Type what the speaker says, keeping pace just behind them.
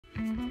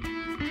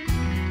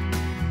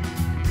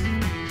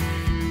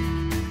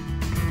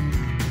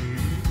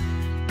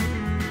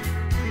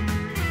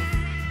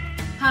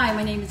Hi,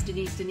 my name is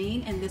Denise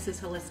Dineen, and this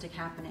is Holistic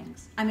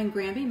Happenings. I'm in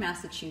Granby,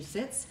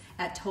 Massachusetts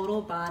at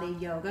Total Body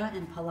Yoga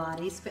and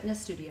Pilates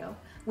Fitness Studio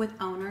with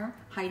owner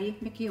Heidi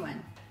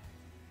MacEwan.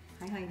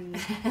 Hi, Heidi.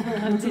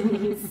 I'm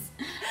Denise.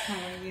 How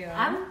are you?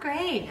 I'm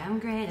great.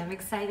 I'm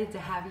excited to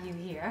have you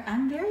here.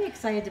 I'm very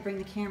excited to bring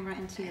the camera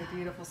into your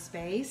beautiful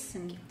space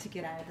and to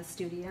get out of the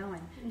studio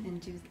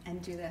and do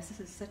this. This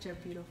is such a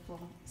beautiful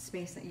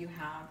space that you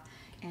have,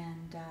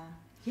 and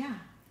I'm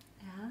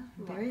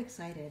very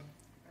excited.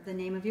 The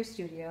name of your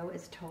studio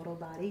is Total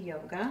Body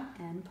Yoga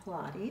and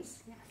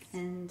Pilates. Yes.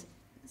 And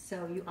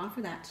so you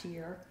offer that to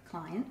your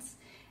clients,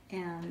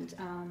 and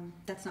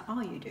that's not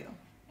all you do.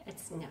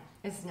 It's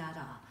not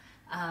all.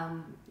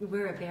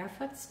 We're a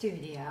barefoot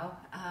studio.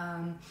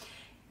 And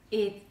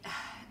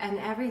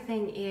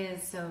everything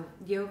is so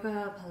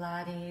yoga,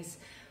 Pilates,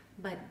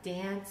 but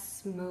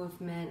dance,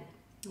 movement.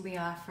 We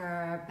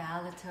offer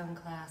baritone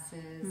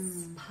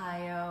classes,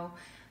 PIO,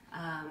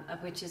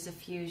 which is a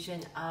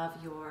fusion of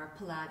your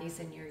Pilates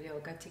and your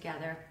yoga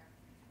together,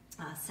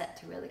 set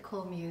to really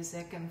cool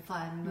music and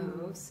fun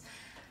moves.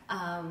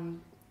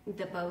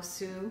 The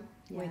Bosu,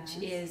 which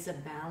is a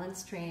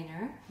balance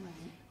trainer,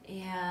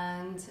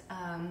 and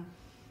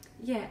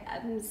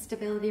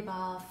stability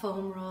ball,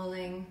 foam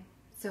rolling.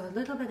 So a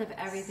little bit of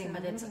everything,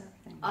 but it's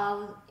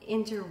all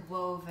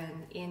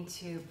interwoven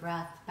into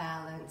breath,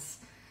 balance,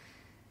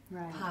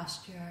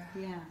 posture.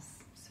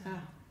 Yes. So,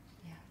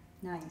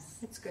 Nice.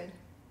 it's good.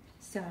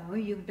 So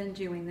you've been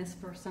doing this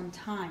for some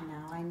time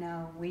now. I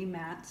know we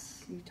met.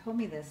 You told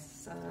me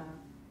this.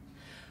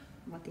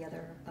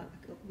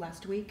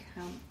 Last week?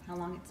 How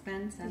long it's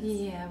been since?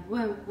 Yeah.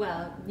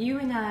 Well, you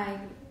and I.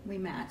 We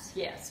met.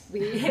 Yes,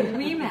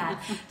 we met.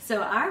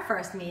 So our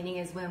first meeting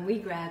is when we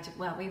graduated.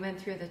 Well, we went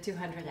through the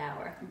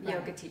 200-hour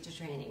yoga teacher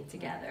training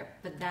together.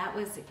 But that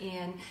was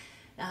in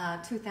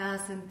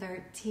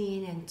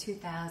 2013 and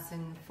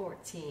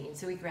 2014.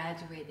 So we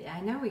graduated. I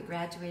know we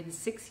graduated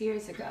 6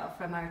 years ago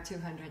from our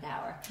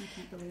 200-hour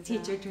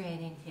teacher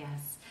training.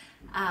 Yes.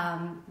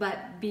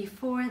 But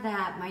before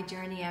that, my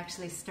journey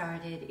actually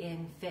started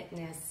in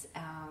fitness,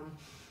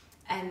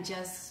 and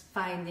just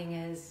finding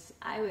as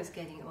I was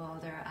getting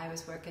older, I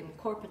was working in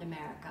corporate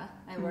America.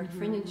 I worked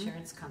for an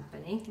insurance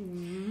company,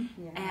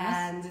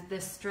 and the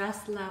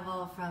stress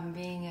level from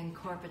being in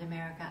corporate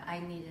America,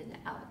 I needed an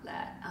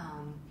outlet.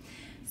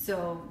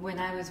 So when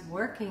I was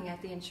working at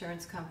the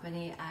insurance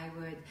company, I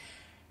would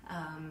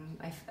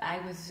I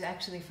was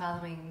actually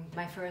following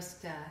my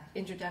first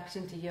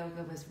introduction to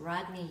yoga was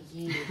Rodney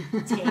Yee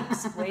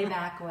tapes way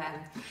back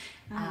when.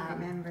 I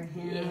remember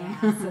him. Yeah,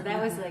 so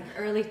that was like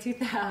early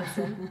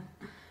 2000.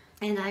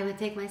 And I would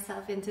take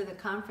myself into the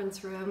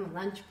conference room,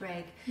 lunch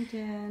break. You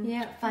did?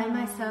 Yeah, find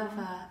myself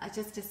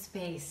just a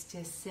space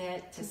to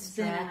sit, to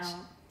stretch,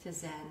 to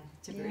zen,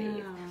 to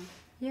breathe.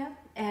 Yeah,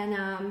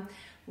 and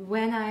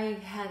when I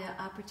had an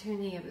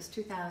opportunity, it was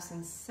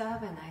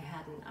 2007, I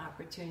had an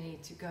opportunity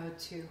to go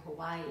to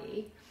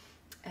Hawaii,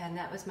 and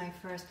that was my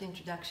first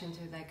introduction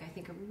to, I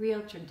think a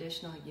real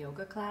traditional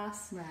yoga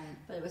class. Right.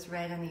 But it was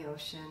right on the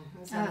ocean. It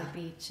was on the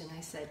beach, and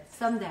I said,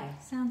 someday.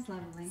 Sounds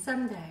lovely.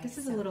 Someday. This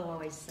is a little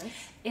oasis.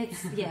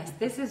 Yes,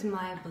 this is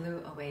my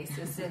blue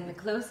oasis, and the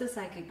closest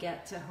I could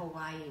get to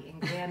Hawaii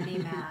in Granby,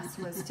 Mass.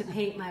 was to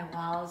paint my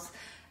walls.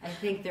 I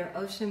think they're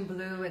ocean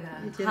blue in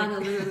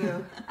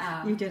Honolulu.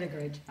 You did a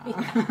great job.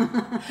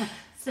 Yeah.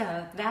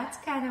 So that's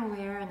kind of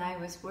where, and I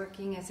was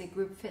working as a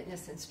group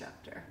fitness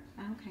instructor.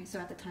 Okay, so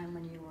at the time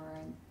when you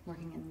were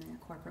working in the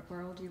corporate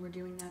world, you were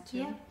doing that too?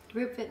 Yeah,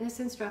 group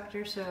fitness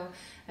instructor. So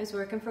I was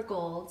working for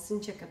Gold's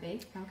in Chicopee.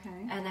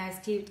 Okay. And I was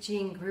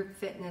teaching group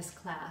fitness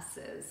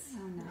classes.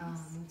 Oh,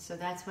 nice. So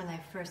that's when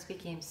I first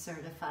became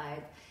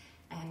certified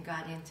and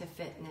got into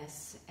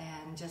fitness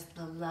and just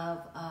the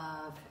love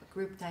of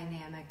group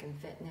dynamic and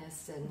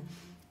fitness,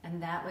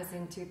 and that was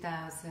in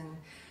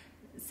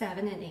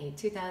 2007 and 8.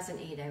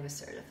 2008 I was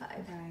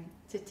certified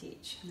to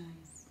teach.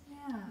 Nice.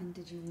 Yeah. And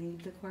did you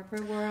leave the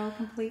corporate world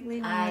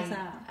completely?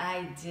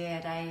 I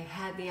did. I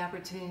had the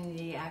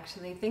opportunity,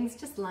 actually. Things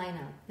just line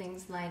up.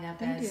 Things line up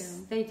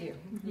they do.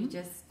 You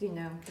just, they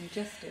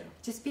just do.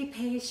 Just be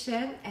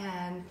patient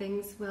and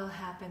things will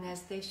happen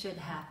as they should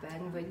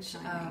happen, which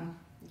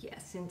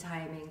yes, in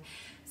timing.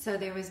 So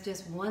there was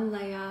just one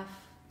layoff,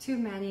 too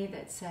many,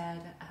 that said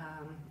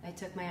I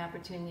took my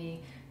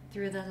opportunity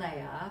through the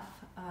layoff.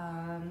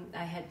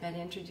 I had been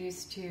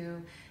introduced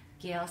to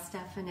Gail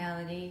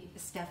Stefanelli,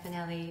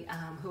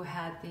 who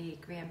had the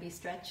Granby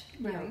Stretch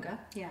Yoga.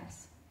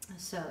 Yes.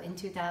 So in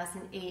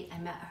 2008, I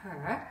met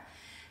her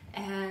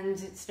and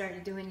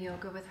started doing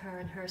yoga with her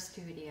in her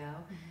studio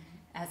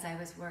as I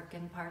was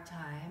working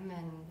part-time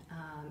and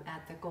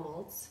at the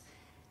Golds.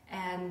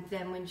 And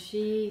then when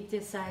she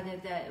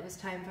decided that it was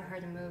time for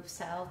her to move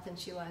south and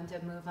she wanted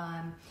to move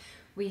on,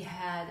 we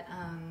had,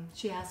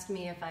 she asked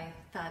me if I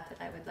thought that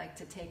I would like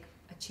to take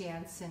a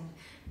chance and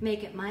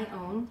make it my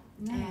own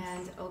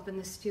and open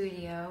the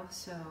studio.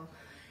 So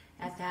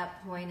at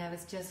that point, I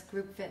was just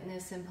group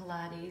fitness and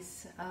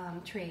Pilates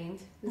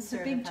trained and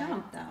certified. It's a big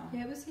jump, though.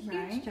 Yeah, it was a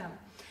huge jump.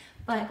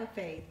 But of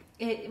faith.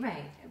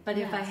 Right. But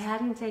if I Yes.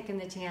 hadn't taken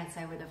the chance,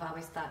 I would have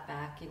always thought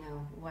back,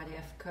 what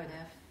if, could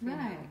have. you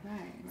know.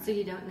 Right. So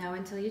you don't know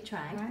until you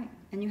try. Right.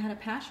 And you had a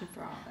passion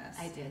for all this.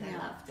 I did. I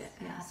loved it.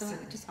 Yeah. So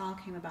Absolutely. it just all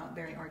came about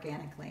very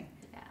organically.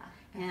 Yeah.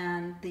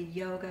 And the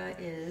yoga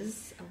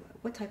is,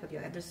 what type of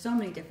yoga? There's so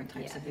many different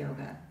types of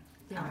yoga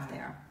out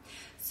there.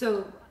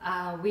 So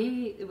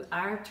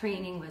our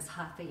training was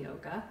Hatha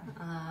Yoga,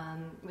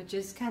 which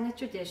is kind of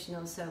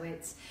traditional. So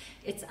it's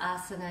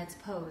asana, it's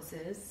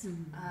poses,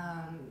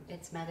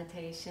 it's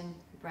meditation,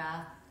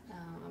 breath,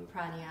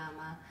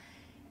 pranayama,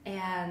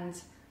 and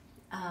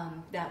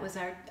that was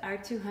our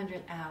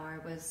 200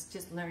 hour was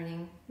just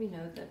learning,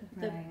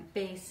 the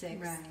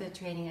basics, the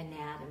training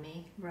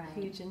anatomy,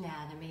 huge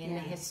anatomy, and the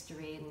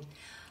history and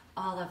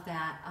all of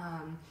that.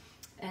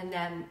 And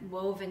then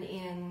woven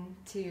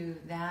into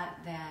that,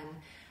 then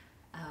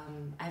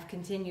I've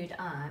continued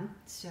on.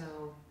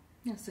 So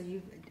so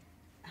you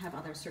have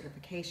other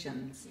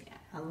certifications. Yeah.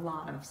 A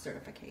lot of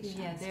certifications.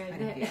 Yeah,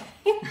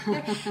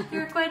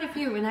 there are quite a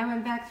few. When I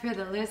went back through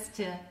the list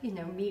to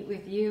meet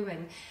with you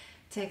and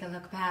take a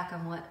look back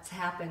on what's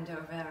happened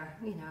over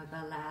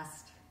the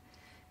last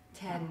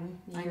 10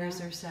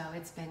 years or so,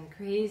 it's been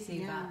crazy.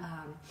 Yeah.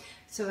 But,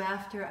 so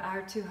after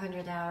our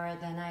 200 hour,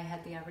 then I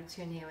had the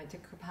opportunity. I went to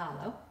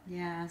Kripalu.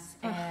 Yes.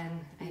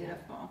 And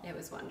beautiful. It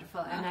was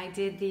wonderful. And I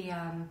did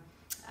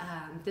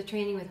the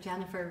training with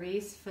Jennifer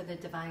Reese for the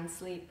Divine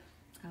Sleep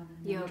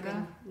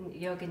Yoga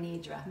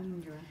Nidra.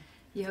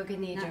 Yoga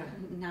Nidra.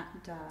 Not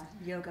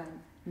yoga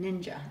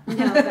ninja.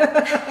 No,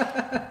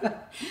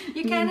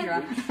 you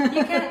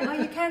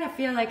kind of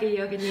feel like a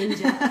yoga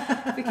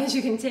ninja because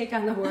you can take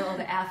on the world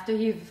after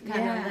you've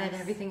kind of let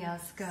everything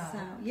else go. So,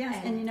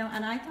 yes, and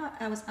and I thought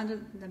I was under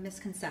the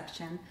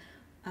misconception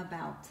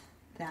about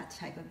that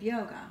type of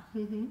yoga.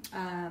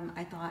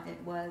 I thought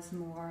it was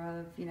more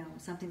of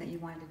something that you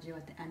wanted to do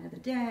at the end of the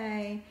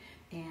day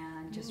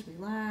and just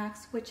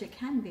relax, which it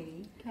can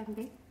be.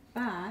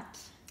 But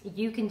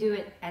you can do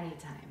it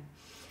anytime.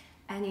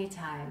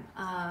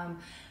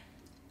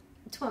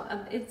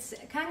 It's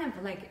kind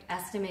of like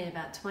estimated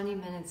about 20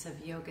 minutes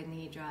of yoga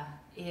nidra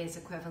is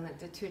equivalent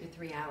to 2 to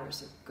 3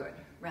 hours of good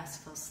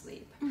restful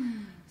sleep.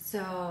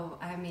 So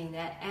I mean,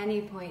 at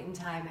any point in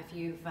time, if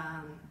you've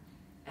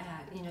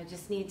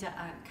just need to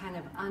kind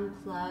of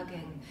unplug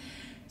and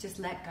just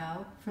let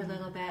go for a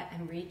little bit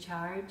and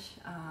recharge,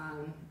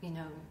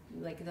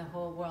 like the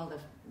whole world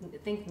of,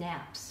 think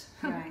naps.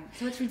 Right.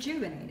 So it's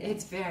rejuvenating.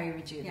 It's very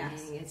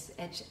rejuvenating. Yes.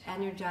 It's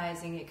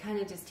energizing. It kind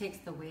of just takes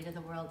the weight of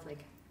the world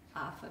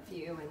off of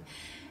you, and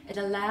it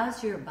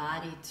allows your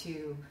body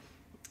to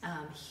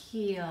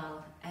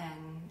heal,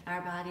 and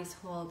our bodies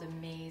hold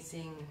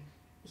amazing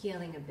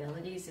healing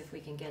abilities if we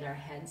can get our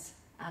heads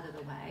out of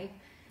the way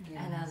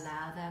and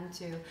allow them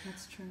to.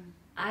 That's true.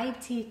 I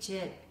teach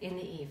it in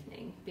the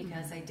evening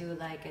because I do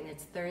and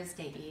it's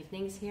Thursday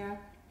evenings here.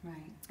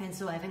 Right. And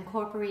so I've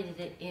incorporated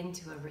it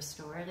into a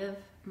restorative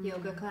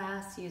yoga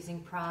class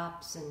using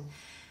props and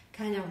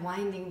kind of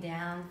winding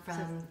down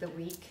from the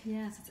week.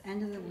 Yes, it's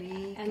end of the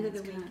week. End of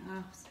the week.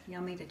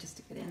 Yummy to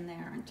just get in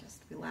there and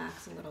just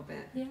relax a little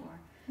bit before.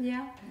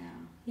 Yeah.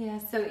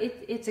 So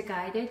it's a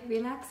guided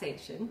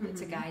relaxation.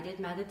 It's a guided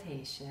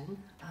meditation.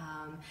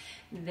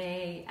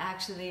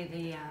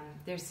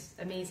 There's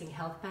amazing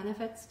health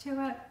benefits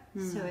to it.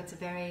 So it's a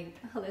very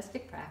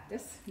holistic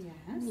practice.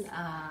 Yes.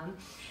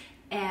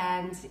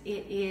 And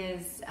it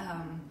is.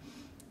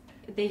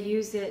 They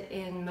use it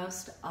in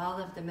most all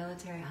of the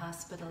military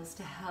hospitals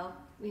to help,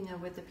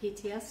 with the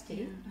PTSD.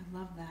 Yeah, I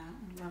love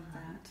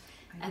that.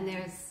 And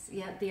there's,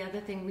 the other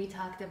thing we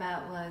talked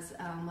about was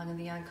one of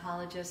the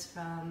oncologists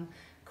from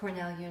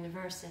Cornell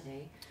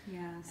University.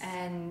 Yes.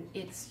 And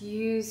it's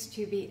used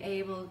to be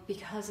able,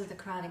 because of the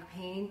chronic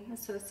pain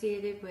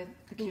associated with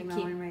the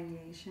chemo and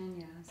radiation,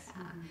 yes.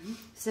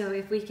 So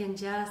if we can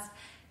just,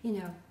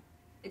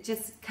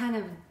 just kind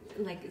of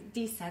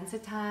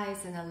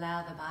desensitize and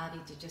allow the body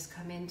to just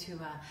come into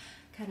a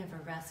kind of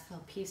a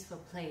restful, peaceful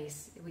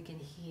place, we can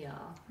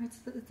heal. It's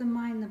the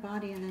mind, the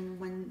body, and then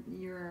when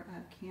you're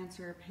a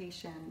cancer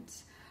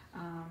patient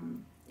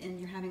and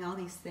you're having all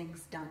these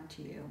things done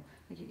to you,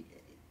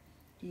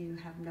 you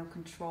have no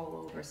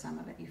control over some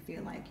of it. You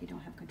feel like you don't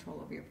have control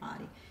over your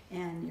body,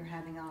 and you're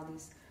having all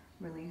these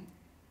really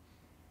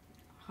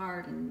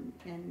hard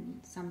and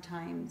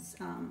sometimes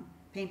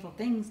painful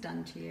things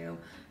done to you.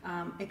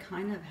 It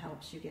kind of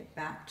helps you get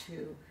back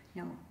to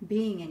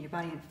being in your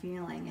body and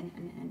feeling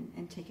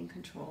and taking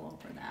control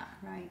over that,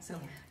 right? So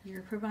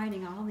you're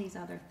providing all these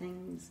other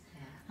things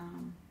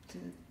to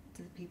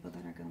the people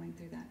that are going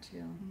through that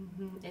too.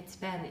 It's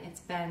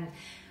been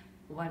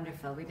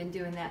wonderful. We've been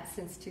doing that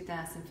since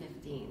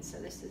 2015, so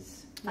this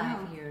is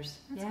 5 years.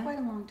 That's quite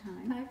a long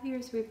time. 5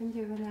 years we've been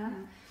doing that.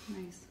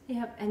 Nice.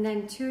 Yep. And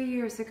then 2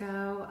 years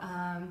ago,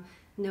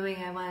 knowing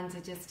I wanted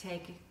to just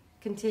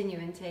continue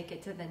and take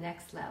it to the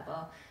next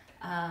level,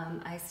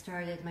 I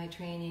started my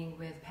training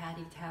with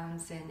Patty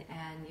Townsend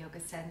and Yoga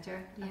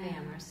Center of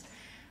Amherst.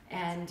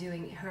 and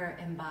doing her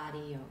embody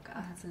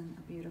yoga. That's a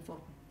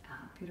beautiful,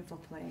 beautiful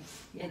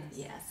place.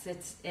 Yes,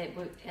 It's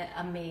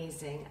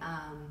amazing.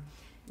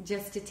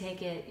 Just to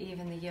take it,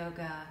 even the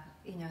yoga,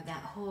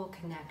 that whole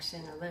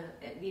connection, a little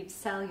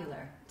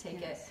cellular.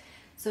 Take it.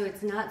 So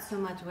it's not so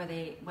much what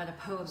a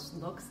pose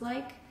looks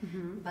like,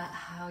 but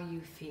how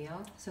you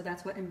feel. So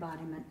that's what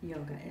embodiment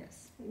yoga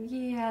is.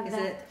 Yeah.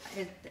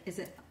 Is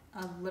it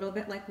a little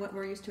bit like what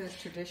we're used to as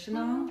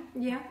traditional?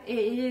 Yeah, it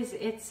is.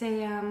 It's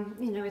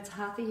it's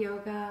hatha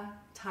yoga,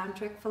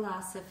 tantric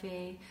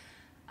philosophy,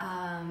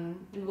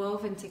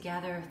 woven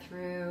together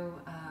through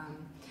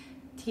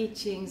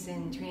teachings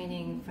and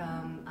training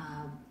from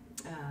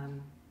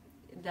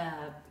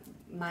the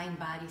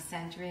mind-body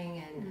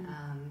centering and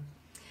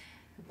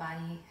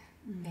body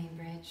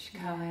Bainbridge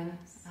Cohen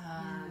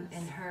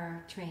and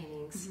her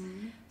trainings.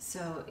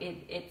 So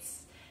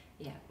it's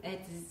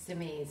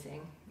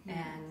amazing.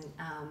 And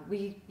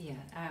we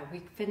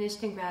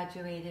finished and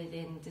graduated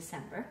in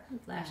December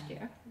of last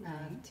year,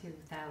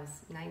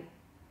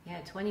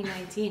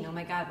 2019. Oh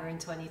my God, we're in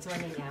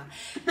 2020 now.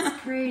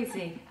 It's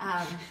crazy.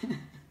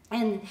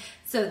 And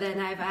so then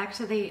I've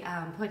actually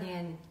put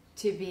in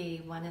to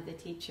be one of the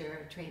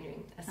teacher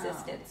training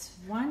assistants.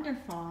 Oh,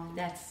 wonderful.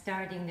 That's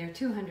starting their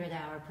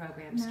 200-hour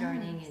program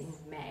starting in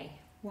May.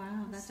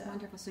 Wow, that's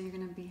wonderful. So you're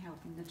going to be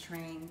helping to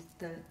train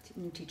the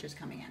new teachers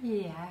coming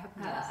in. Yeah,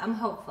 I'm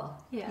hopeful.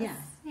 Yes.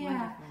 Yeah.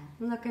 Wonderful.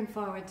 I'm looking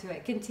forward to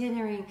it.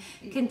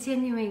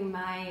 Continuing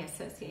my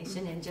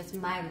association and just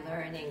my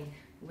learning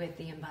with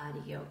the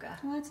embodied yoga.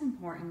 Well, it's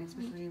important,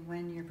 especially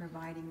when you're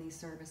providing these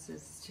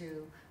services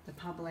to the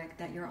public,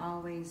 that you're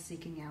always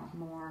seeking out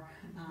more,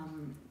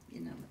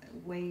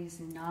 ways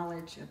and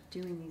knowledge of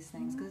doing these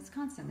things, because it's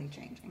constantly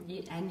changing.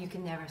 And you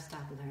can never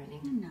stop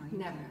learning. No, you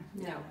never.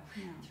 can't. No.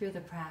 Through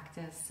the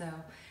practice. So,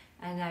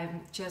 and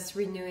I'm just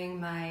renewing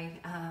my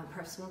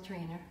personal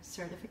trainer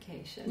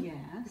certification.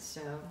 Yes.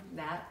 So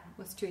that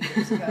was 2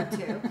 years ago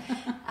too.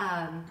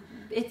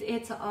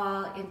 It's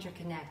all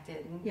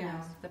interconnected. You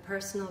know, the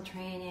personal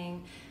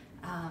training,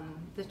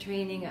 the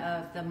training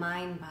of the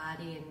mind,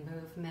 body, and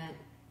movement,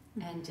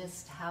 and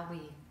just how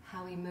we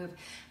move,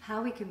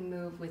 how we can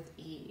move with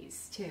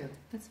ease too.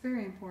 That's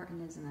very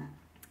important, isn't it?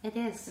 It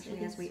is,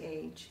 especially as we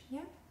age.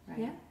 Yeah.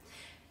 Right.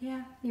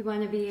 Yeah. You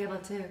want to be able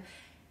to,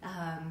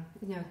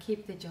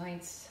 keep the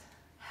joints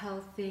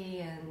healthy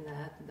and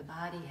the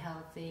body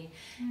healthy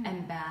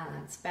and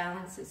balance.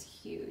 Balance is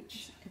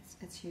huge.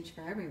 It's huge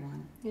for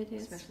everyone. It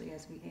is, especially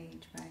as we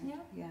age, right?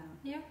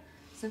 Yeah.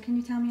 So can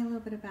you tell me a little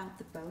bit about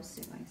the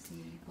BOSU I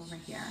see over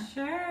here?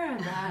 Sure.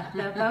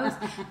 The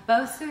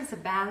BOSU is a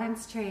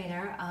balance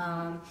trainer.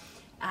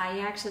 I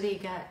actually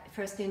got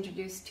first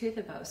introduced to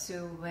the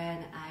BOSU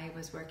when I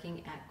was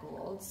working at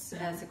Gold's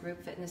as a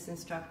group fitness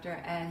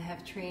instructor, and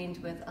have trained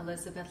with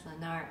Elizabeth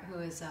Lennart, who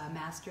is a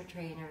master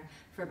trainer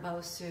for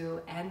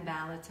BOSU and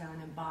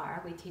Balaton and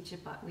Bar. We teach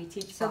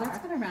So Bar. that's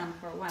been around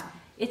for a while.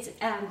 It's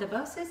the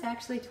BOSU is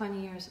actually 20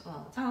 years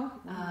old. Oh,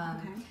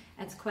 okay.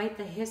 It's quite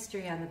the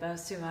history on the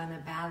BOSU, on the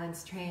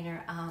balance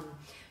trainer.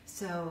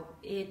 So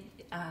the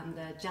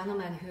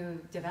gentleman who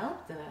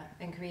developed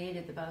and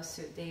created the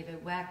BOSU,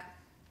 David Weck,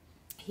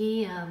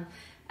 he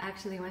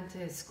actually went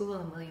to school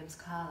in Williams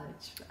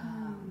College,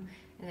 and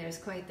there's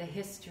quite the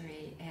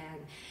history.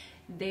 And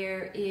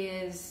there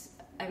is,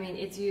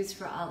 it's used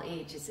for all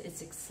ages.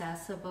 It's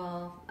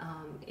accessible.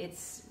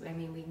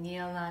 We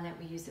kneel on it.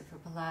 We use it for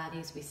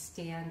Pilates. We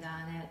stand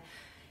on it.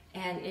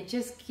 And it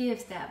just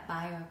gives that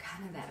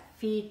that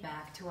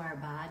feedback to our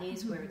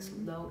bodies where it's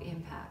low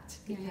impact,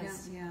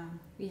 because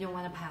you don't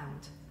want to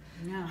pound.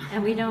 No.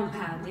 And we don't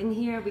pound in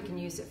here. We can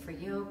use it for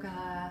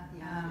yoga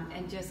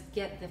and just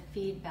get the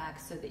feedback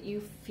so that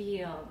you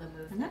feel the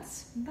movement.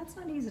 And that's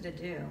not easy to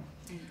do,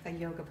 a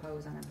yoga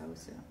pose on a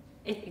BOSU.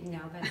 It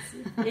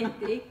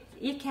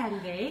can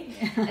be.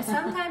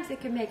 Sometimes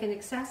it can make it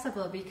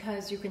accessible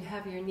because you can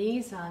have your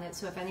knees on it,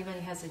 so if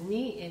anybody has a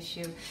knee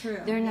issue,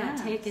 they're not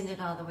taking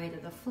it all the way to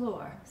the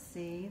floor.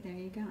 See, there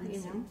you go.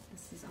 This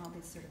is all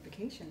these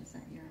certifications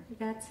that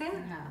That's it.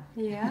 you have.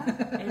 Yeah.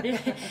 It is.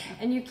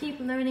 And you keep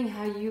learning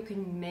how you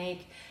can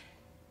make,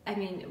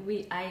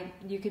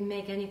 you can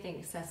make anything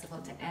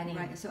accessible to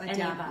anybody. So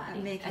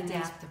making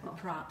adaptable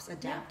props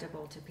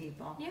adaptable to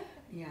people. Yeah.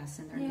 Yes,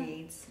 and their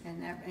needs,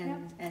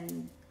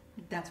 and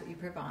that's what you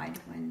provide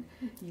when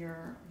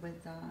you're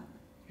with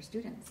your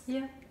students.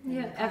 Yeah.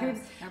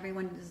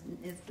 Everyone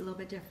is a little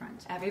bit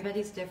different.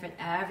 Everybody's different.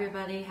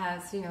 Everybody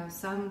has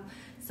some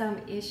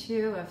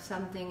issue of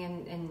something,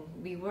 and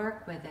we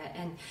work with it.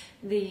 And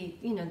the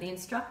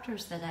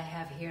instructors that I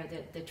have here,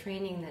 the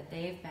training that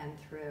they've been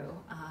through.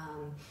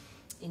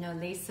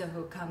 Lisa,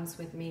 who comes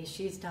with me,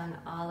 she's done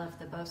all of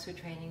the BOSU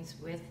trainings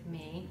with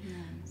me.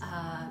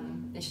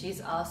 Nice.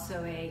 She's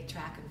also a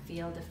track and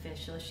field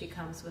official. She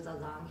comes with a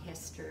long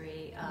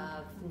history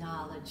of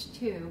knowledge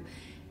too,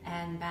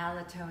 and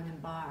Balaton and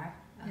Bar.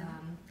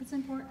 It's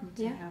important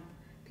to have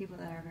people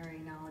that are very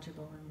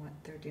knowledgeable in what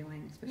they're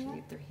doing, especially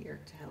if they're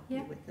here to help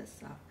you with this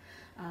stuff.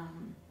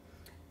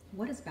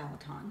 What is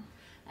Balaton?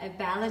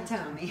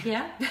 Balletone.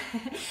 Yeah.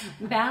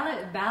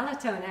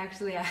 Balletone,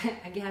 actually,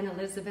 again,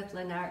 Elizabeth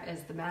Lennart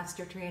is the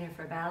master trainer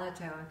for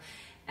Balletone.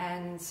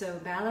 And so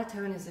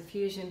Balletone is a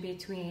fusion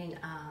between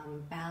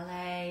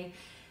ballet,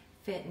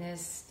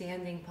 fitness,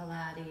 standing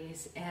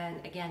Pilates,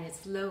 and again,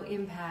 it's low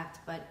impact,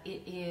 but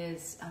it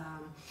is,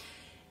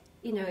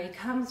 you know, it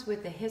comes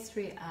with the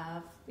history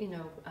of, you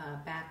know,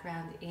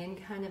 background in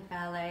kind of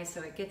ballet,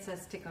 so it gets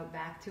us to go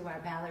back to our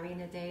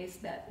ballerina days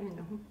that, you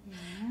know,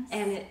 yes.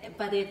 and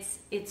but it's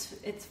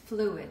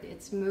fluid,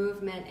 it's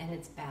movement and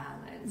it's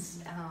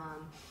balance,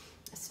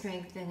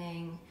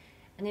 strengthening,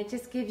 and it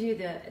just gives you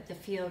the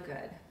feel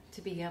good to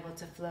be able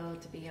to flow,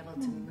 to be able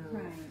to move.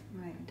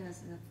 Right. It does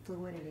the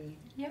fluidity.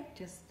 Yep.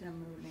 Just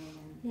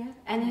moving.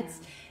 And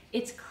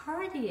it's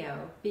cardio,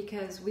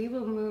 because we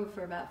will move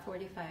for about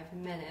 45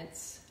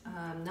 minutes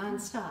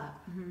nonstop,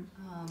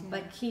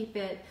 but keep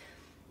it,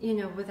 you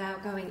know,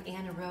 without going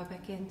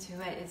anaerobic into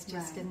it. It's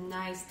just a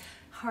nice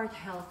heart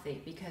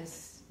healthy,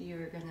 because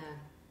you're gonna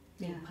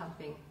be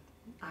pumping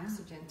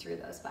oxygen through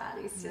those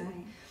bodies,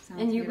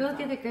 and you will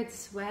get a good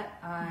sweat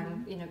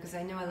on, you know, because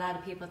I know a lot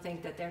of people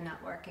think that they're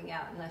not working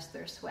out unless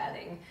they're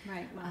sweating.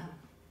 Right. Well,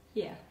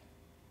 yeah,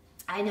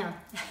 I know.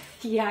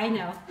 Yeah, I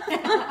know.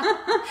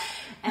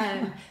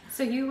 And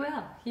so you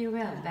will.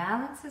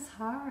 Balance is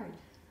hard.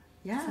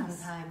 Yes.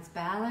 Sometimes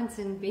balance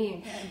and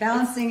being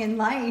balancing in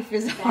life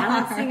is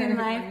balancing hard. in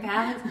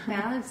life,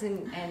 balance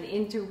and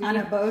interweaving on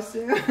a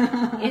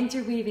bosu.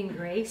 interweaving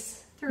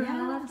grace through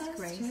all of this.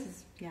 Grace too.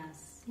 is,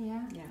 yes.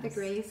 The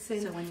grace.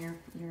 And so when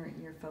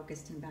you're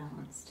focused and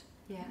balanced.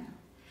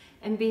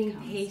 And being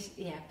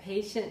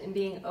patient and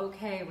being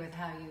okay with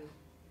how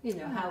you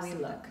know, how we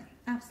look.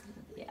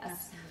 Absolutely. Yes.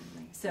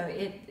 Absolutely. So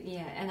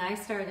and I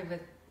started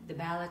with the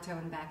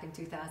Balletone back in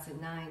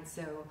 2009.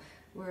 So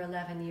we're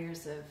 11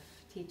 years of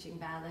teaching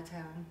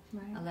Balletone,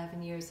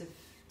 11 years of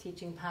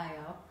teaching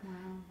Pio.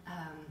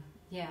 Wow.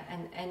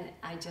 And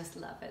I just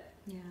love it.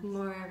 Yes.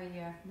 More every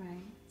year.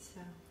 Right.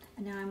 So.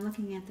 And now I'm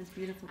looking at this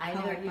beautiful I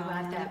color know you ball.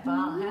 want that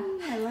ball,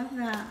 huh? I love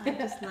that. I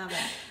just love it.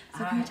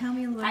 So can you tell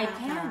me a little about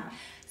that?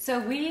 So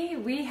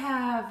we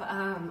have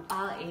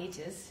all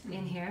ages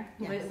in here.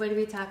 Yes. What do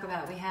we talk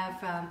about? We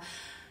have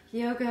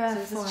yoga. So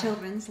this is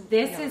children's.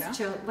 This yoga.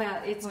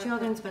 is it's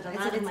children's, but a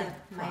lot of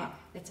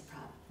it's a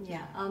problem.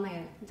 Yeah, all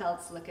my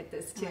adults look at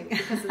this too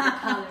because of the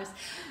colors.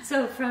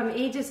 So from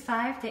ages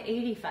 5 to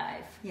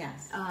 85.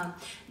 Yes.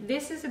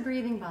 This is a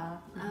breathing ball.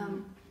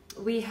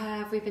 We've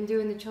been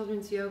doing the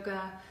children's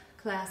yoga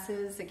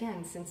classes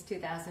again since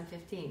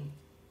 2015.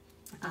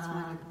 That's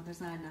wonderful.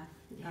 There's not enough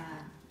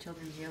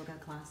children's yoga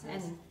classes.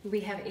 And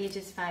we have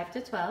ages 5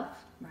 to 12.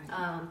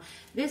 Right.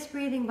 This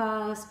breathing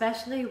ball,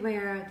 especially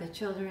where the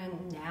children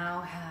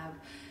now have,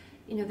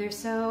 you know, they're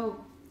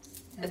so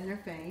in their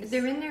face.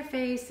 They're in their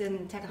face,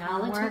 and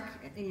technology. Homework,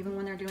 even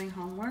when they're doing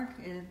homework,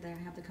 they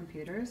have the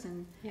computers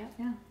and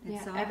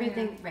it's all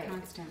everything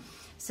constant.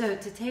 So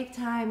to take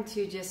time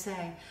to just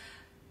say,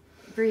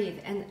 breathe,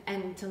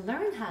 and to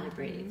learn how to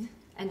breathe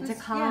and to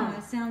calm. Yeah,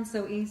 it sounds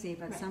so easy,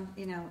 but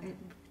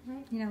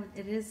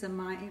it is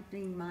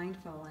being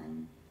mindful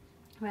and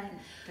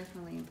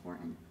definitely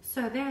important.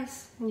 So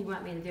you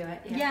want me to do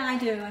it? Yeah, I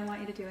do. I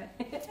want you to do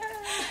it.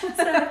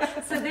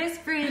 so this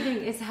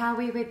breathing is how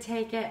we would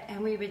take it,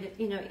 and we would,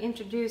 you know,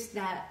 introduce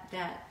that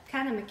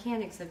kind of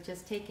mechanics of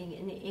just taking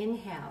an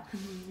inhale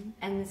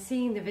and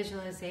seeing the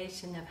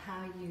visualization of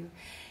how you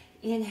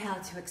inhale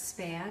to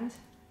expand,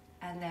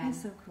 and then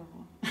that's so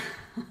cool.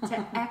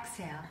 to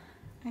exhale.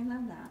 I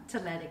love that. To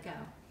let it go.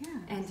 Yeah.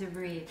 And to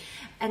breathe.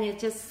 And it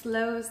just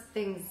slows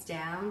things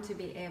down to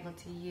be able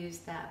to use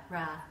that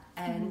breath,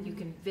 and you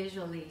can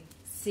visually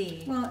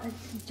see. Well,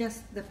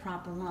 just the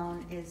prop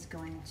alone is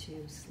going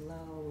to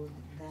slow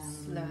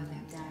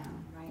them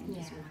down, right? And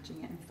just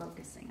watching it and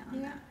focusing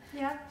on that.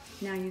 Yeah.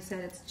 Now you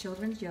said it's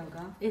children's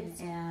yoga.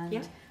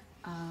 And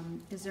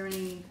is there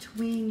any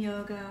tween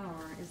yoga,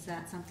 or is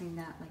that something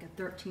that like a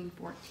 13,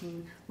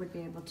 14 would be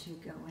able to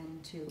go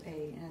into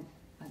an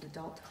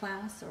adult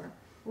class, or?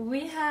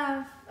 We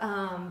have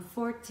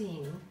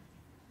 14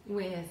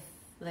 with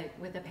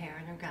a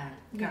parent or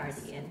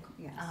guardian.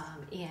 Yes.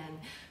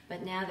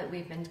 But now that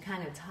we've been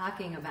kind of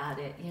talking about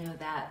it, you know,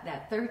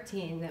 that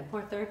 13, that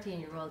poor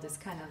 13-year-old is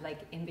kind of like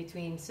in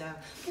between. So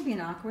it could be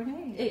an awkward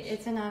age.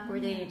 It's an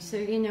awkward age. So,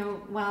 you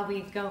know, while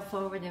we go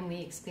forward and we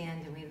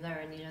expand and we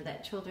learn, you know,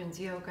 that children's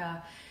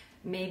yoga,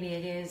 maybe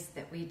it is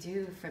that we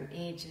do from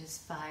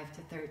ages 5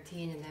 to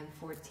 13, and then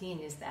 14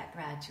 is that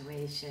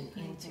graduation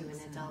into an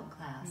adult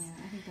class.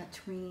 Yeah, I think that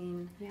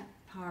tween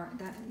part,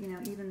 that, you know,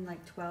 even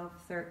like 12,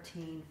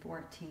 13,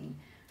 14,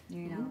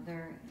 you know,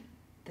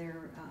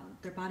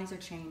 their bodies are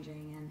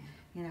changing, and,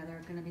 you know,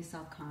 they're going to be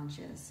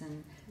self-conscious,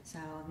 and so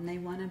they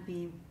want to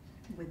be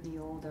with the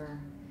older,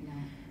 you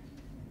know,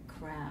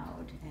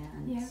 crowd,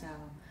 and so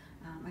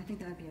I think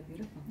that would be a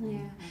beautiful thing.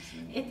 Yeah,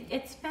 absolutely.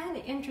 It's been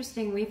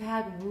interesting. We've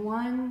had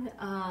one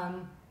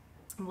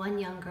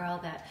young girl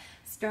that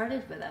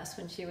started with us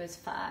when she was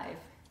 5,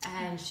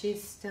 and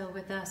she's still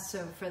with us.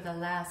 So for the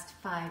last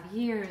 5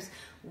 years,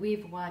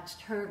 we've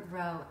watched her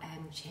grow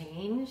and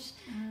change,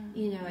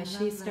 as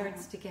she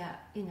starts to get,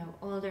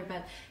 older.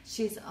 But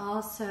she's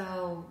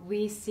also,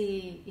 we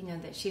see,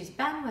 that she's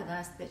been with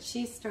us, that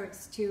she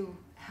starts to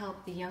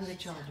help the younger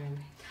children.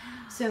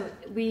 So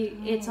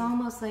it's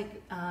almost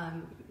like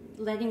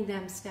letting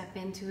them step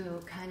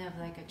into kind of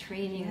like a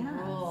training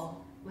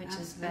role, which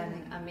has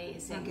been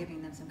amazing. Or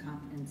giving them some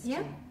confidence to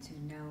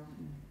know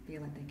and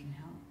feel like they can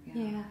help.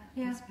 Yeah.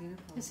 It's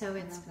beautiful. So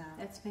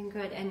it's been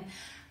good. And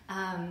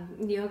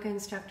yoga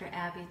instructor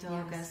Abby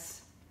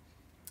Dolgus,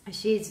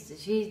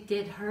 she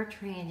did her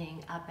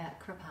training up at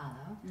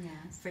Kripalu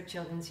for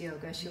children's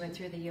yoga. She went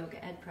through the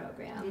yoga ed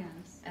program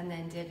and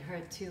then did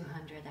her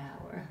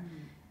 200-hour.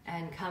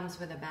 And comes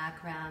with a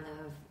background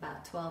of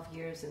about 12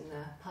 years in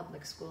the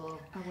public school.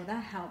 Oh, well,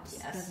 that helps,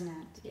 doesn't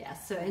it?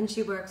 Yes. So, and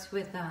she works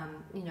with,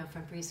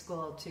 from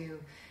preschool to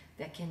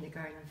the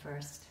kindergarten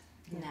first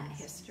in that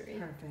history.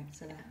 Perfect.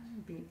 So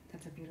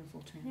that's a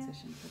beautiful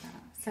transition for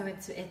that. So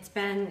it's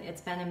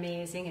been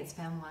amazing. It's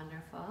been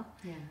wonderful.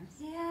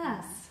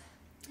 Yes.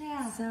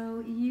 Yeah.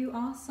 So you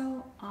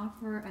also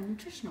offer a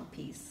nutritional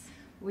piece.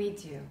 We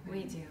do.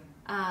 We do.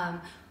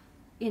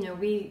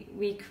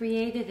 We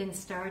created and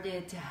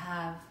started to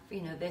have,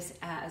 this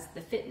as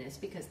the fitness,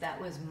 because that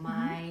was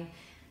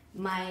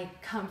my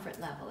comfort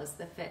level is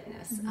the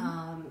fitness.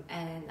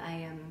 And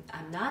I'm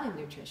not a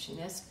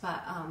nutritionist,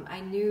 but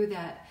I knew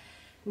that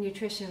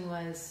nutrition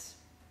was,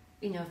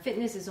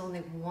 fitness is only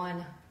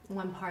one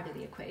part of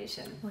the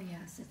equation. Well,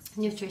 yes,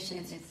 nutrition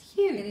is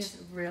huge. It is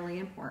really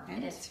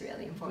important. It's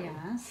really important.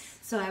 Yes.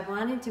 So I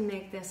wanted to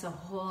make this a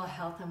whole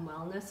health and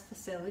wellness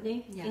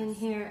facility in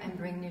here and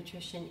bring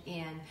nutrition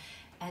in.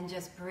 And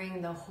just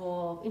bring the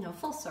whole,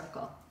 full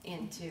circle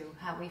into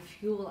how we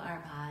fuel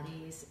our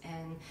bodies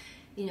and,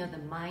 the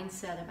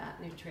mindset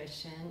about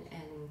nutrition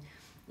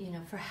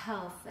and, for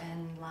health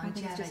and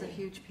longevity. I think it's just a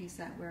huge piece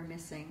that we're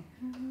missing.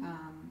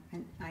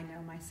 And I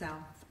know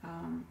myself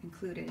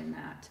included in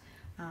that.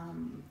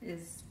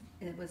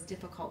 It was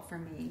difficult for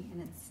me,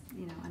 and it's,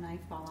 and I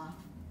fall off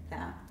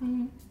that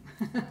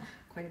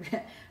quite a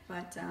bit.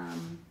 But,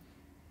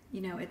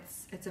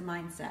 it's a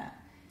mindset.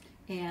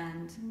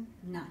 And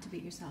not to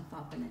beat yourself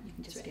up, and then you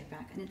can just get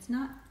back.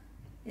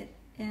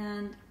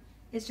 And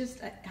it's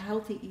just a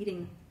healthy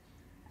eating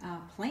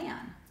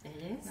plan. It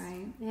is,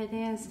 right? It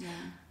is.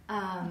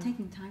 Yeah.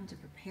 Taking time to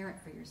prepare it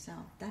for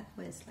yourself.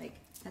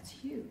 That's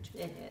huge.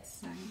 It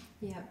is. Right?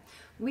 Yeah,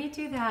 we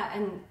do that,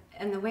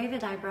 and the way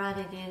that I brought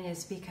it in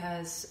is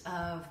because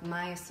of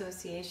my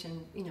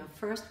association.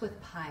 First with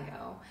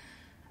PIO.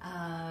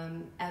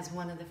 As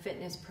one of the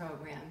fitness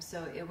programs,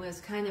 so it was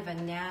kind of a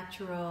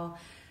natural.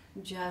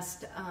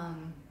 Just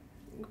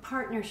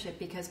partnership,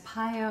 because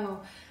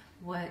PIO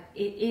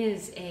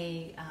is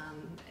a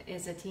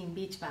Team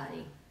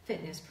Beachbody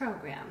fitness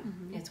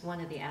program. It's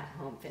one of the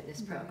at-home fitness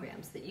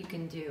programs that you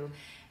can do,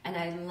 and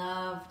I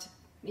loved,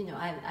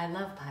 I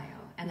love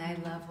PIO, and I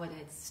love what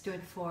it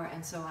stood for,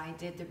 and so I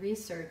did the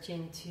research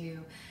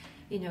into,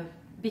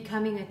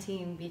 becoming a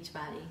Team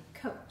Beachbody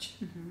coach,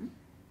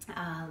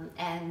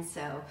 and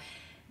so.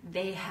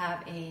 They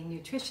have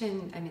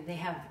they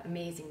have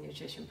amazing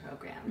nutrition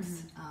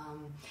programs.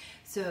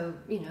 So,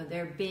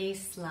 their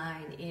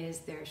baseline is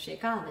their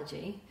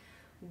Shakeology,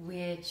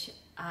 which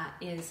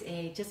is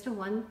just a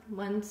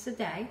once a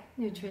day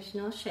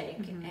nutritional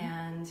shake.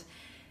 And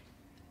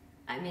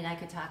I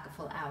could talk a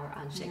full hour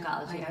on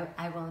Shakeology.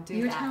 I won't do that.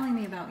 You were telling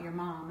me about your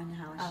mom and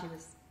how she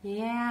was...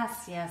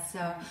 Yes.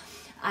 So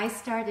I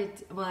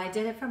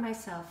did it for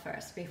myself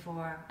first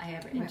before I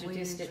ever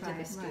introduced it to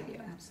the studio.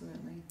 Right,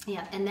 absolutely.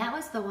 Yeah, and that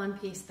was the one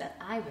piece that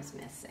I was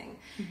missing.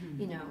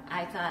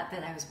 I thought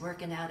that I was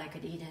working out, I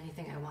could eat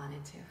anything I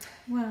wanted to.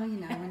 Well,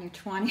 when you're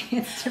 20,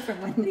 it's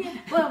different when...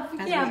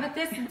 but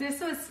this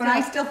was... But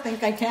I still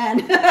think I can.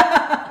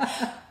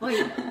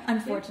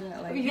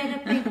 Unfortunately. You got to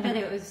think that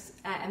it was...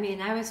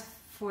 I was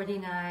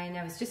 49,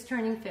 I was just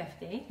turning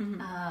 50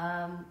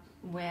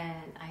 when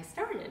I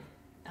started.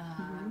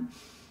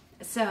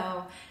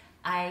 So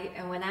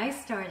when I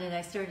started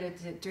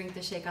to drink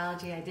the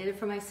Shakeology. I did it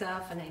for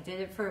myself, and I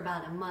did it for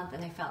about a month,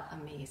 and I felt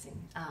amazing.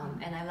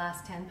 And I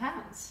lost 10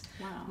 pounds,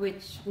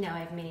 which now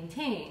I've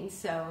maintained.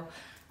 So,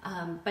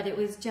 but it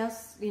was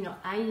just,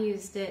 I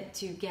used it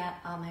to get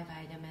all my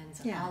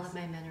vitamins, all of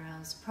my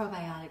minerals,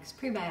 probiotics,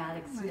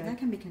 prebiotics. Right, that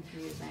can be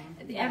confusing.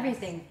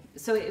 Everything.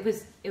 So it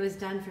was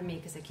done for me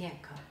because I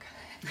can't cook.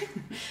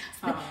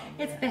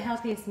 It's the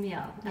healthiest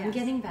meal. I'm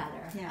getting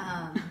better,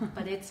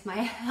 but it's my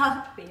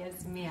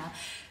healthiest meal.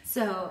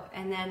 So,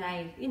 and then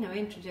I,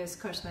 introduced,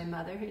 of course, my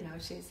mother.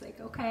 She's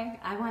like, okay,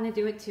 I want to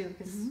do it too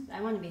because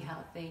I want to be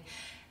healthy.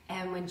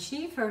 And when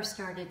she first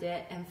started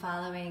it and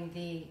following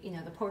the,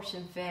 the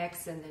portion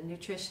fix and the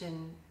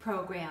nutrition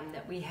program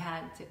that we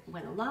had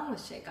went along with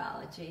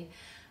Shakeology,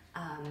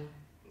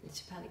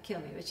 she'd probably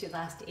kill me, but she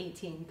lost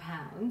 18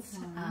 pounds.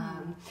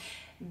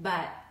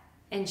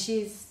 And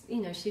she's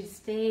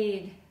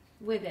stayed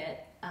with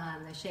it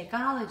on the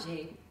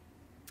Shakeology,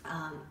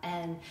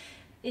 and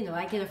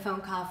I get a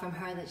phone call from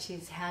her that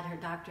she's had her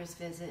doctor's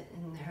visit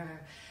and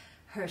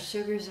her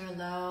sugars are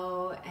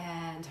low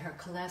and her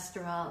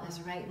cholesterol is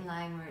right in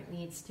line where it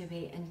needs to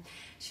be, and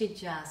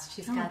she's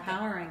how got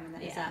empowering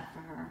is that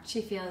for her?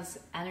 She feels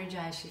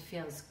energized, she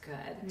feels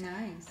good.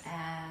 Nice.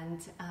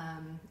 And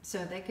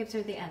so that gives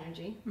her the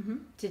energy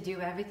to do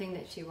everything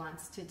that she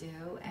wants to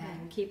do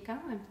and keep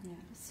going. Yeah.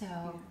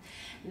 So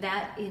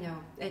that,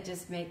 it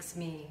just makes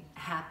me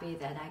happy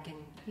that I can,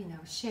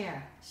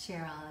 share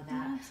all of that.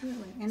 Yeah,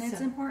 absolutely. And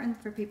it's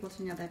important for people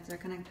to know that they're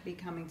going to be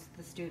coming to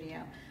the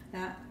studio.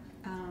 That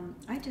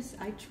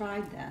I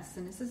tried this,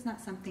 and this is not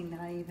something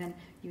that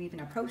you even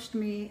approached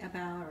me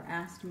about or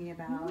asked me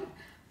about.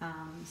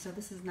 So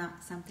this is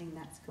not something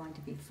that's going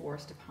to be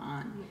forced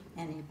upon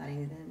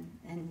anybody.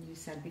 And you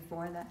said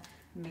before that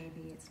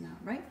maybe it's not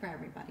right for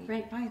everybody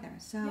either.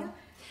 So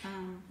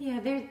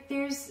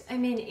there's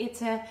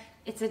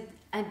it's an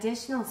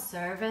additional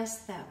service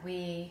that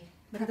we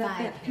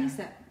provide that piece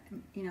that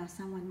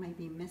someone might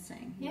be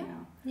missing.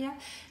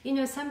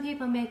 Some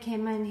people may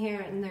come in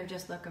here and they're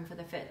just looking for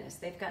the fitness.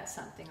 They've got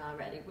something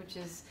already, which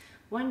is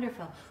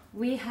wonderful.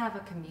 We have a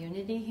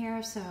community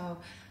here, so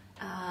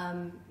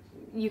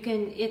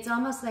it's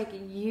almost like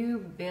you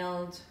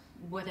build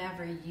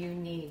whatever you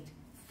need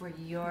for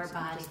your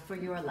body, for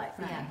your life.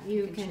 Right. Yeah,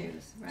 you can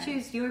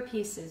choose your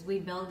pieces. We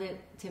build it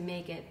to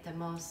make it the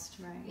most,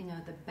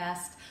 the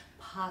best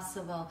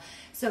possible.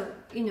 So,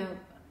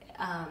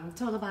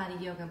 Total Body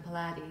Yoga and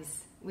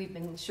Pilates, we've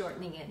been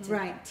shortening it to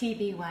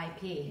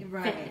TBYP.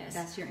 Fitness.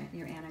 That's your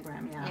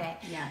anagram, yeah.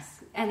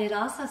 Yes. And it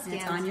also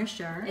stands... It's on your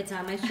shirt. It's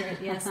on my shirt,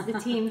 yes. The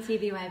team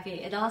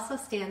TBYP. It also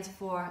stands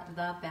for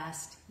the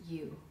best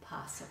you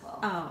possible.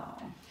 Oh,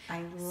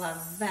 I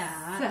love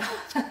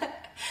that.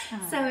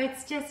 So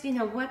it's just,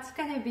 what's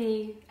going to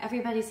be...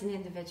 Everybody's an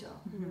individual.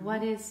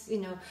 What is,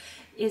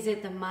 is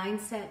it the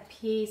mindset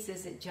piece?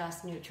 Is it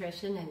just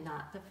nutrition and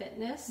not the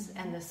fitness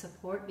and the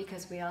support?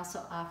 Because we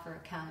also offer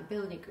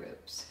accountability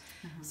groups.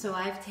 So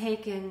I've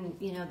taken,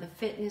 the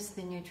fitness,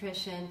 the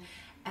nutrition,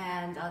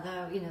 and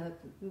although,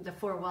 the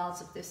four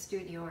walls of this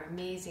studio are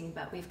amazing,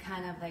 but we've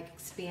kind of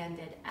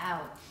expanded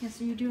out. Yeah,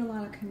 so you do a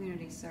lot of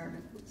community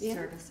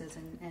services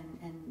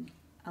and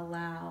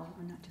allow,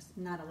 or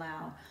not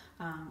allow,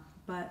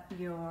 but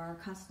your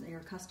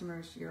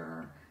customers,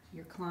 your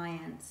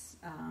clients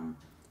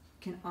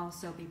can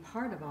also be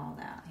part of all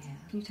that. Yeah.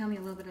 Can you tell me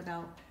a little bit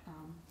about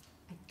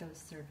those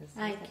services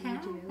you've been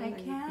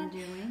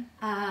doing?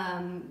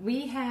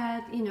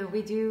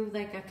 We do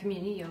a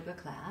community yoga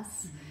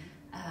class.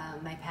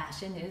 My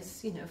passion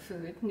is,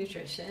 food,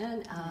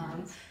 nutrition.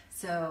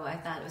 So I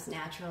thought it was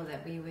natural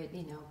that we would,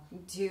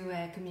 do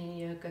a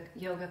community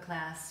yoga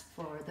class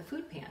for the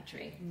food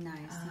pantry.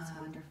 Nice, that's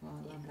wonderful.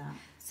 I love that.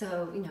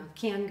 So,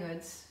 canned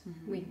goods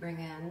we'd bring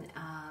in.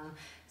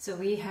 So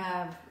we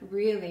have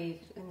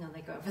really,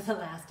 over the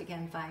last,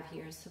 5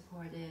 years,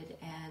 supported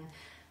and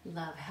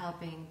love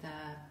helping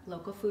the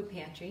local food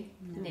pantry,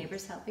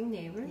 Neighbors Helping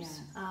Neighbors.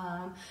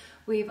 Yes.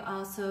 We've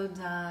also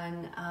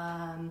done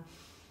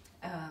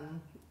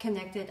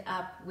connected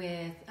up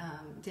with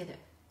did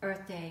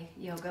Earth Day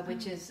Yoga,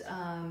 which is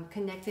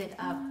connected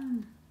up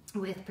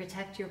with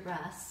Protect Your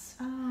Breasts.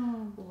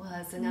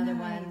 Was another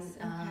one.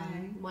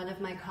 One of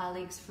my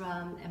colleagues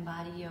from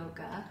Embody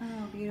Yoga.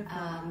 Oh,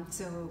 beautiful.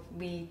 So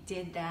we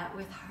did that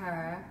with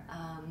her.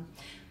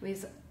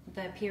 With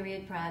the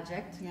Period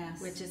Project,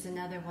 which is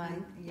another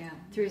one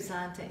through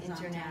Zonta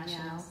International.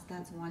 Yes,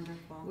 that's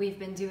wonderful. We've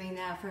been doing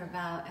that for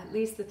about at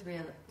least the three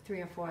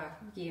or 4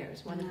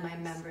 years. One of my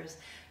members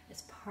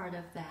is part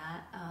of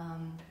that.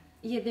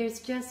 There's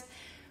just...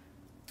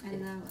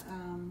 And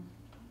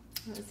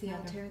what was the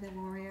other? The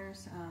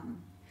Warriors.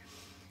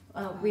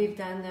 We've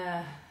done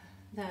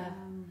the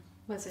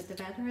was it the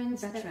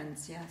veterans?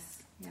 Veterans,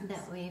 yes.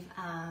 That we've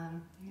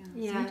so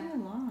you do a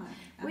lot.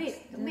 We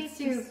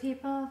do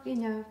people,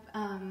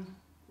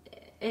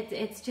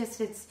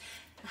 it's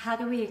how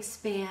do we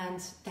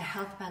expand the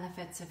health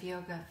benefits of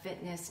yoga,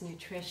 fitness,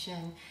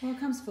 nutrition? Well, it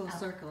comes full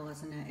circle,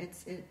 isn't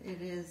it?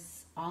 It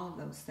is all of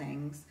those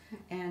things,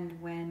 and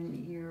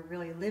when you're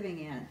really living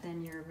it,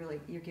 then you're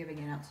giving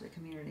it out to the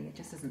community. It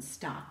just doesn't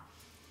stop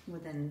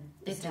within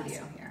the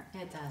studio here.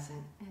 It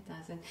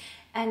doesn't.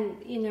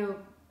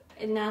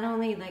 And not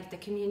only the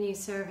community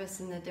service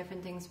and the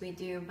different things we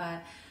do,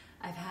 but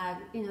I've had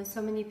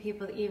so many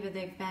people, either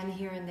they've been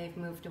here and they've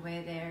moved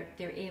away,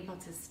 they're able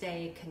to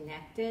stay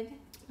connected.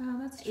 Oh,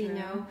 that's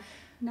true.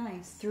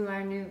 Nice. Through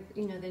our new,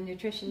 the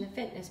nutrition and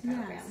fitness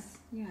program.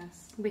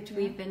 Yes. Which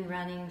we've been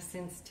running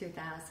since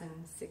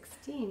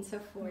 2016, so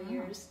 4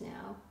 years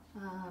now.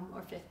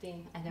 Or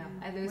 15, I know,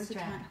 I lose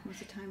track. Where's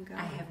the time go?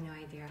 I have no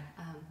idea.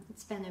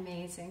 It's been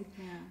amazing.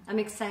 Yeah. I'm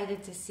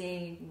excited to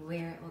see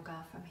where it will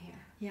go from here.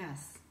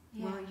 Yes.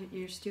 Yeah. Well,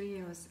 your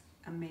studio is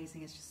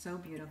amazing. It's just so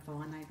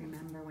beautiful. And I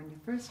remember when you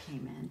first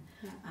came in,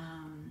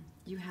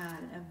 you had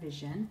a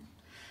vision.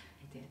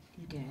 I did.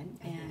 You did,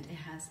 I and did. it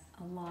has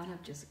a lot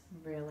of just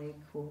really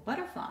cool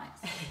butterflies.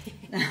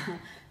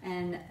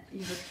 And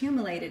you've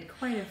accumulated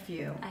quite a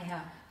few. I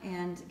have.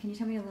 And can you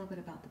tell me a little bit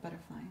about the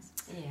butterflies?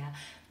 Yeah,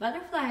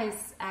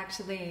 butterflies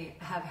actually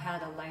have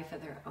had a life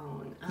of their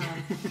own.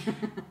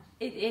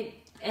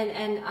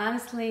 And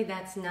honestly,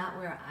 that's not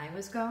where I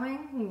was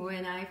going.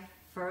 When I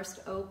first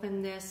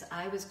opened this,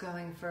 I was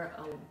going for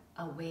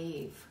a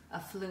wave, a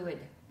fluid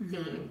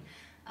theme.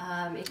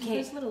 It came,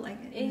 There's little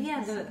like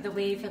the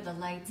wave of the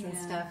lights and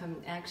Yeah. stuff.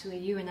 And actually,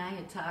 you and I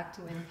had talked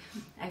when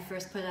I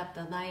first put up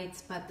the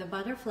lights, but the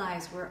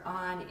butterflies were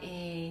on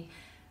it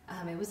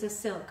was a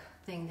silk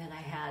thing that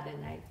I had,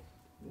 and I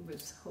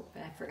was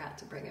hoping I forgot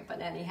to bring it,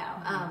 but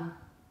anyhow,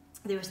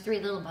 there was 3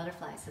 little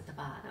butterflies at the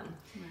bottom,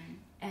 Right.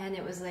 and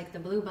it was like the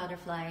blue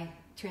butterfly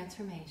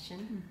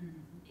transformation.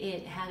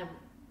 It had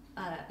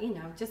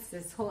just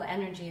this whole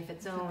energy of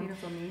its It's own. a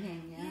beautiful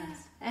meeting,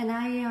 yes. And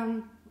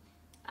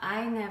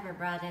I never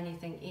brought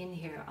anything in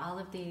here. All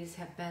of these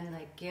have been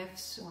like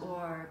gifts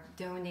or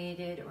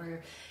donated,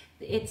 or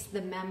it's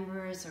the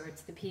members or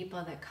it's the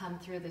people that come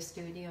through the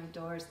studio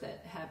doors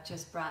that have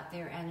just brought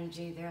their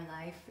energy, their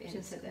life into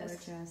Just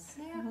this. gorgeous.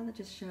 Yeah. Well, it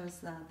just shows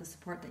the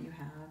support that you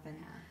have and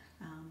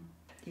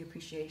the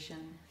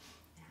appreciation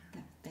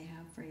that they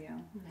have for you.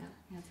 Yeah.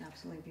 Yeah, it's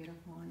absolutely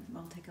beautiful. And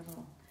we'll take a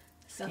little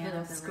A scan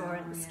little of the scan.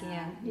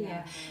 room.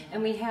 Yeah.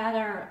 And we had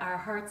our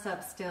hearts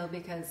up still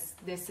because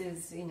this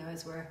is,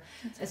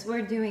 as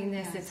we're doing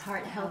this, Yes. it's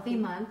Heart Healthy Healthy.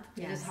 Month.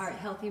 It Yes. is Heart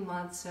Healthy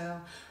Month.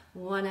 So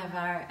one of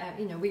our,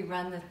 we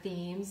run the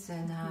themes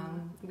and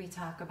we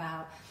talk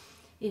about,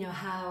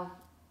 how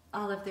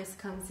all of this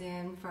comes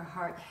in for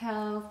heart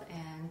health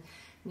and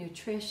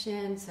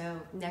nutrition. So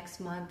next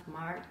month,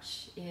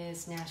 March,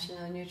 is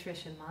National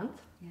Nutrition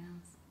Month. Yes.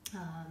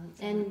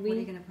 And What are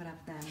you going to put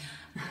up then?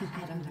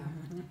 I don't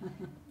know.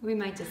 We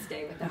might just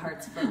stay with the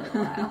hearts for a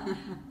little while.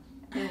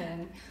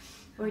 And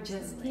we're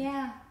just,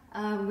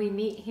 Absolutely. we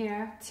meet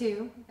here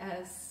too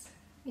as,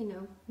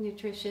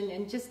 nutrition,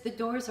 and just the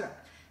doors are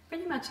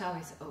pretty much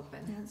always open.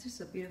 Yeah, it's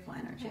just a beautiful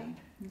energy.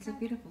 Yeah. It's a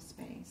beautiful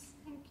space.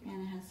 Thank you.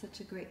 And it has such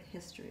a great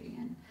history,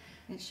 and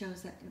it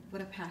shows that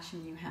what a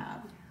passion you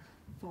have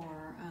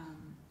for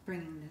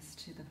bringing this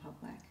to the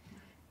public.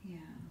 Yeah.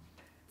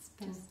 It's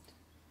been,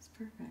 It's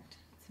perfect.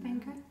 it's been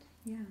good.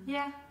 Yeah.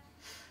 Yeah.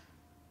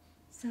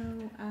 So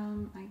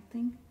I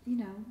think,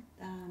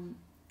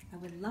 I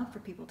would love for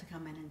people to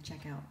come in and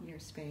check out your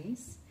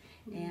space.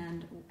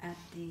 And at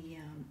the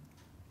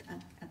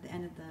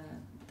end of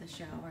the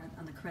show, or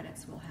on the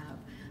credits, we'll have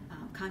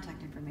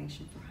contact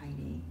information for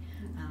Heidi,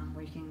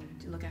 where you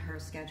can look at her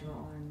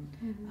schedule and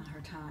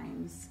her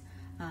times.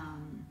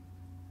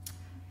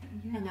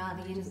 And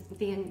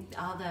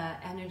all the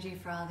energy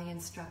for all the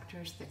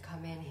instructors that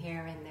come in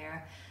here and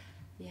there.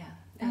 Yeah,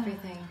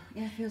 everything.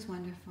 Yeah, it feels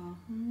wonderful.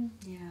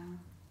 Yeah.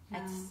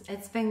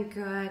 It's been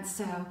good.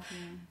 So, Thank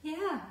you.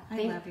 yeah.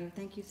 I love you.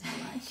 Thank you so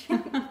much.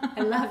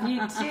 I love you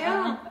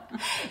too.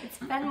 It's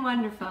been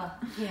wonderful.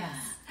 Yes.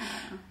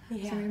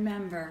 So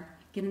remember,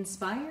 get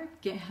inspired,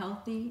 get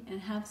healthy, and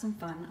have some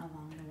fun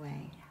along the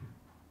way.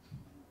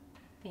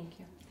 Thank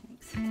you.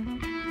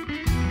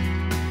 Thanks.